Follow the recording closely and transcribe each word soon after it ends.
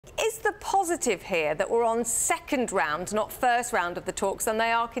is the positive here that we're on second round, not first round of the talks, and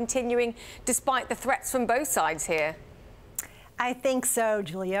they are continuing despite the threats from both sides here? I think so,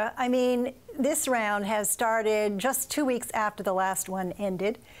 Julia. I mean, this round has started just 2 weeks after the last one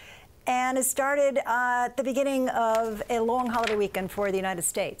ended, and it started at the beginning of a long holiday weekend for the United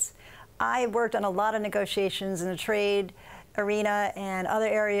States. I worked on a lot of negotiations in the trade arena and other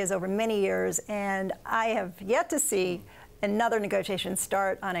areas over many years, and I have yet to see another negotiation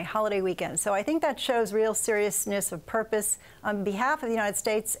start on a holiday weekend. So I think that shows real seriousness of purpose on behalf of the United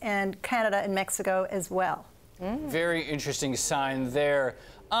States and Canada and Mexico as well. Very interesting sign there.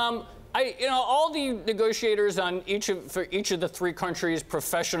 All the negotiators for each of the three countries,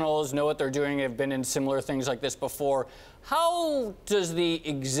 professionals, know what they're doing, have been in similar things like this before. How does the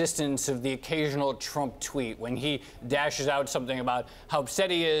existence of the occasional Trump tweet, when he dashes out something about how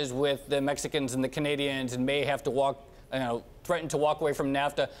upset he is with the Mexicans and the Canadians and may have to threaten to walk away from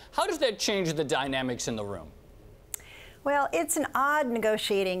Nafta, how does that change the dynamics in the room? Well, it's an odd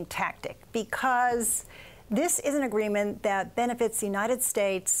negotiating tactic because this is an agreement that benefits the United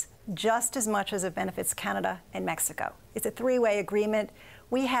States just as much as it benefits Canada and Mexico. It's a three-way agreement.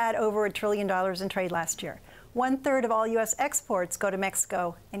 We had over $1 trillion in trade last year. 1/3 of all U.S. exports go to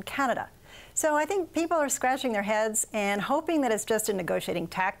Mexico and Canada. So I think people are scratching their heads and hoping that it's just a negotiating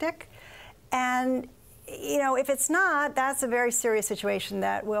tactic. And, if it's not, that's a very serious situation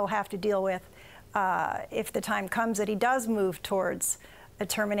that we'll have to deal with if the time comes that he does move towards a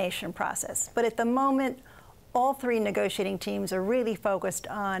termination process. But at the moment, all three negotiating teams are really focused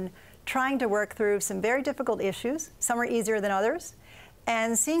on trying to work through some very difficult issues. Some are easier than others,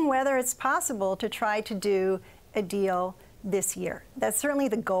 and seeing whether it's possible to try to do a deal this year. That's certainly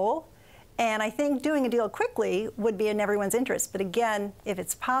the goal, and I think doing a deal quickly would be in everyone's interest, but again, if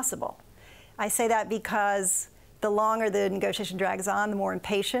it's possible. I say that because the longer the negotiation drags on, the more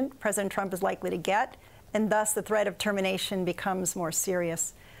impatient President Trump is likely to get, and thus the threat of termination becomes more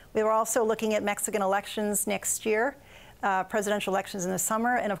serious. We were also looking at Mexican elections next year, presidential elections in the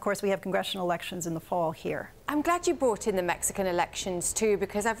summer, and of course we have congressional elections in the fall here. I'm glad you brought in the Mexican elections too,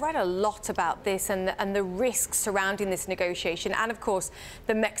 because I've read a lot about this and the risks surrounding this negotiation, and of course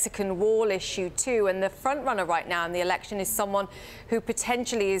the Mexican wall issue too. And the front runner right now in the election is someone who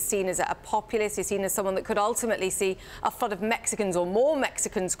potentially is seen as a populist, is seen as someone that could ultimately see a flood of Mexicans or more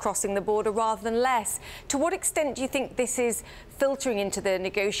Mexicans crossing the border rather than less. To what extent do you think this is filtering into the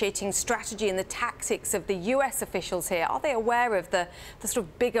negotiating strategy and the tactics of the US officials here? Are they aware of the sort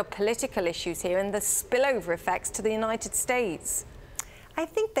of bigger political issues here and the spillover effects to the United States? I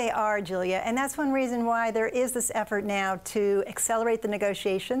think they are, Julia, and that's one reason why there is this effort now to accelerate the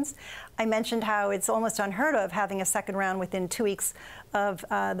negotiations. I mentioned how it's almost unheard of having a second round within 2 weeks of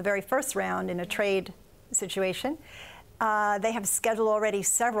the very first round in a trade situation. They have scheduled already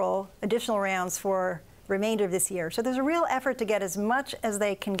several additional rounds for the remainder of this year. So there's a real effort to get as much as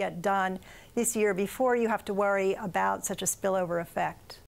they can get done this year before you have to worry about such a spillover effect.